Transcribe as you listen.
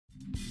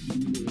Hi,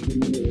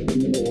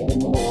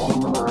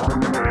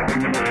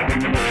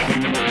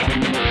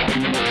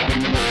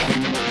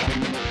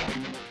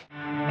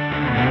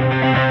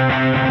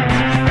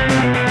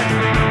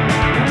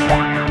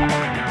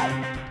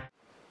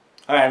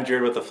 I'm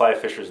Jared with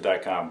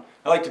theflyfishers.com.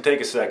 I'd like to take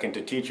a second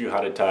to teach you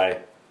how to tie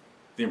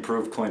the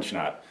improved clinch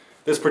knot.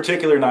 This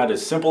particular knot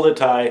is simple to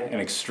tie and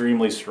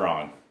extremely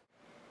strong.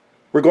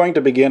 We're going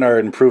to begin our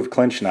improved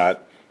clinch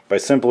knot by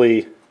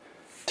simply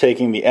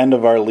taking the end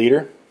of our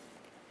leader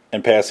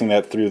and passing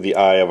that through the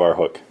eye of our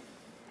hook.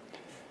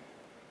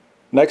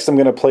 Next, I'm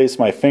going to place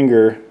my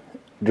finger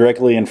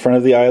directly in front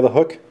of the eye of the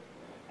hook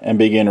and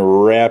begin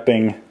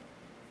wrapping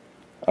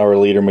our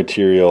leader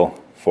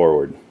material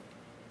forward.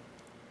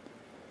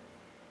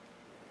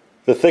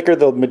 The thicker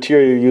the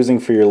material you're using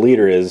for your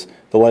leader is,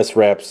 the less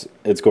wraps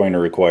it's going to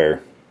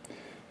require.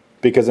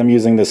 Because I'm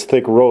using this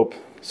thick rope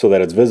so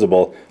that it's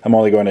visible, I'm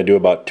only going to do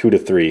about 2 to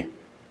 3.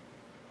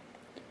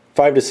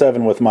 5 to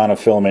 7 with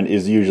monofilament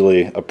is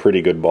usually a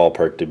pretty good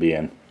ballpark to be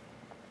in.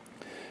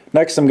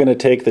 Next, I'm going to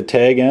take the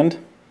tag end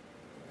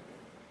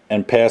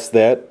and pass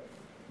that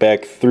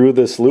back through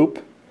this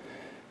loop.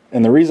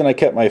 And the reason I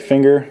kept my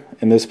finger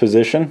in this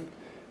position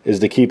is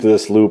to keep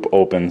this loop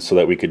open so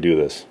that we could do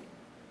this.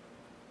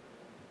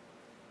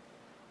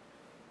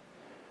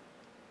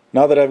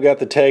 Now that I've got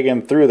the tag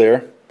end through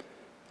there,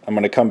 I'm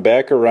going to come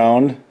back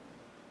around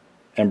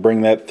and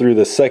bring that through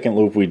the second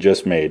loop we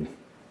just made.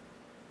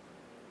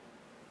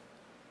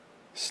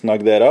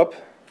 Snug that up,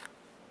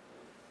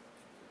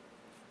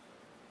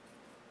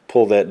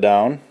 pull that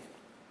down,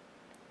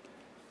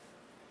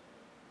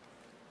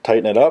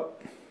 tighten it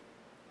up,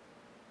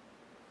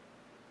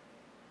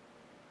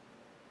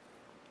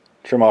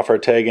 trim off our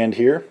tag end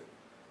here,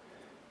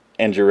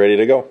 and you're ready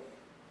to go.